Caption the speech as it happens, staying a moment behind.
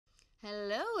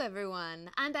Hello everyone,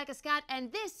 I'm Becca Scott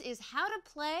and this is How to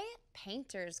Play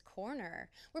Painters Corner.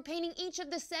 We're painting each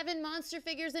of the 7 monster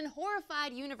figures in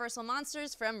Horrified Universal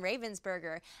Monsters from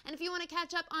Ravensburger. And if you want to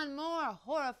catch up on more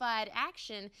Horrified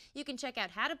action, you can check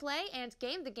out How to Play and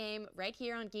Game the Game right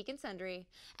here on Geek and Sundry.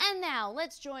 And now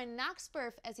let's join Nox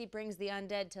Berf as he brings the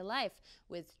undead to life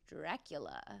with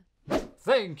Dracula.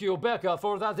 Thank you, Becca,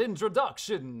 for that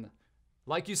introduction.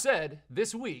 Like you said,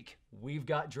 this week we've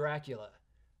got Dracula.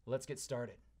 Let's get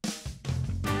started.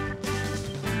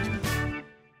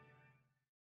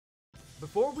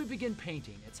 Before we begin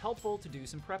painting, it's helpful to do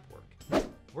some prep work.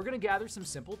 We're going to gather some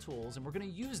simple tools and we're going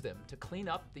to use them to clean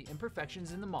up the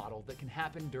imperfections in the model that can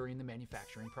happen during the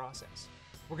manufacturing process.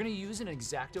 We're going to use an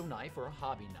X-Acto knife or a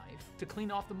hobby knife to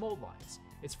clean off the mold lines.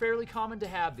 It's fairly common to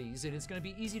have these and it's going to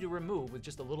be easy to remove with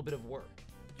just a little bit of work.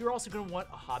 You're also going to want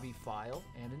a hobby file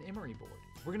and an emery board.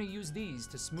 We're going to use these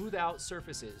to smooth out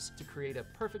surfaces to create a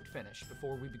perfect finish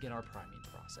before we begin our priming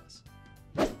process.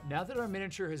 Now that our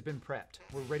miniature has been prepped,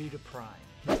 we're ready to prime.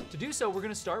 To do so, we're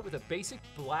going to start with a basic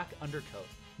black undercoat.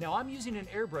 Now I'm using an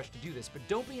airbrush to do this, but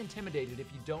don't be intimidated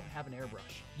if you don't have an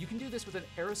airbrush. You can do this with an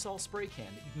aerosol spray can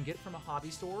that you can get from a hobby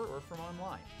store or from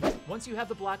online. Once you have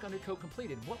the black undercoat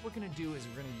completed, what we're going to do is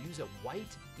we're going to use a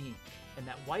white ink. And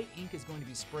that white ink is going to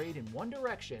be sprayed in one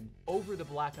direction over the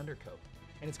black undercoat.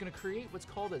 And it's going to create what's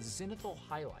called a zenithal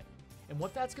highlight. And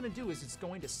what that's going to do is it's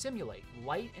going to simulate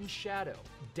light and shadow,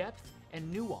 depth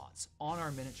and nuance on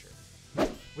our miniature.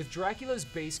 With Dracula's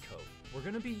base coat, we're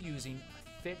going to be using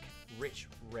a thick, rich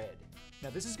red.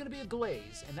 Now this is going to be a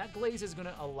glaze, and that glaze is going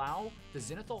to allow the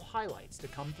zenithal highlights to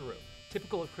come through.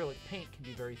 Typical acrylic paint can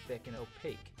be very thick and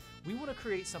opaque. We want to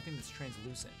create something that's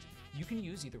translucent. You can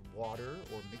use either water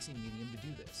or mixing medium to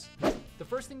do this. The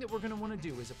first thing that we're going to want to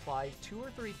do is apply 2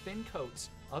 or 3 thin coats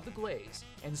of the glaze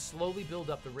and slowly build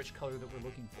up the rich color that we're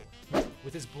looking for.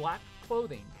 With his black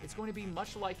clothing, it's going to be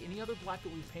much like any other black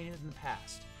that we've painted in the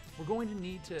past. We're going to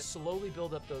need to slowly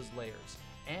build up those layers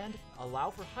and allow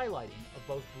for highlighting of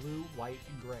both blue, white,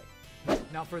 and gray.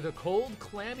 Now for the cold,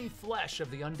 clammy flesh of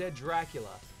the undead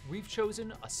Dracula, we've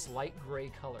chosen a slight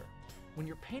gray color. When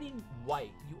you're painting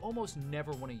white, you almost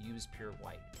never want to use pure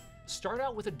white. Start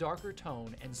out with a darker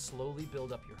tone and slowly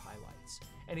build up your highlights.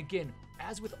 And again,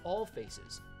 as with all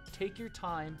faces, take your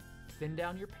time, thin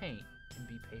down your paint, and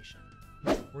be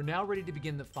patient. We're now ready to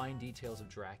begin the fine details of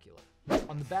Dracula.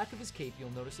 On the back of his cape,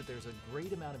 you'll notice that there's a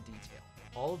great amount of detail.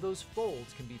 All of those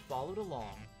folds can be followed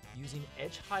along using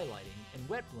edge highlighting and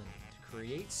wet blending to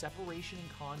create separation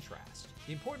and contrast.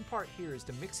 The important part here is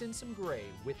to mix in some gray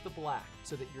with the black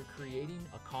so that you're creating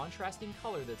a contrasting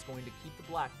color that's going to keep the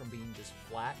black from being just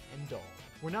flat and dull.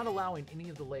 We're not allowing any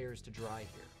of the layers to dry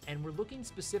here, and we're looking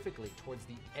specifically towards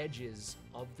the edges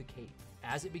of the cape.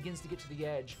 As it begins to get to the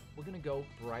edge, we're going to go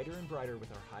brighter and brighter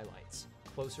with our highlights,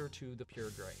 closer to the pure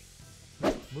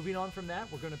gray. Moving on from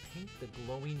that, we're going to paint the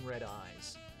glowing red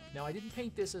eyes. Now I didn't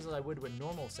paint this as I would with a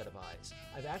normal set of eyes.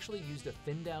 I've actually used a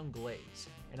thin down glaze,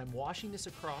 and I'm washing this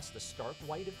across the stark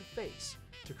white of the face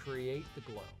to create the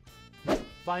glow.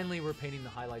 Finally, we're painting the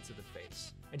highlights of the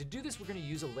face. And to do this, we're going to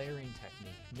use a layering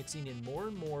technique, mixing in more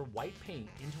and more white paint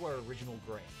into our original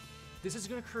gray. This is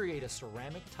going to create a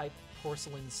ceramic type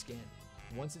porcelain skin.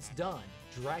 Once it's done,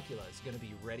 Dracula is going to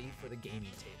be ready for the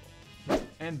gaming table.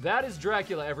 And that is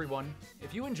Dracula, everyone.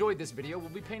 If you enjoyed this video, we'll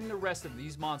be painting the rest of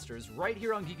these monsters right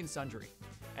here on Geek and Sundry.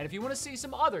 And if you want to see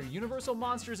some other Universal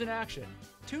monsters in action,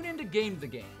 tune in to Game the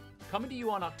Game, coming to you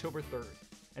on October 3rd.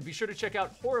 And be sure to check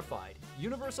out Horrified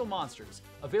Universal Monsters,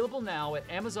 available now at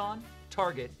Amazon,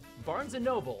 Target, Barnes &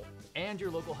 Noble, and your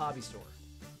local hobby store.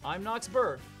 I'm Nox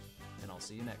Berf, and I'll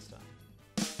see you next time.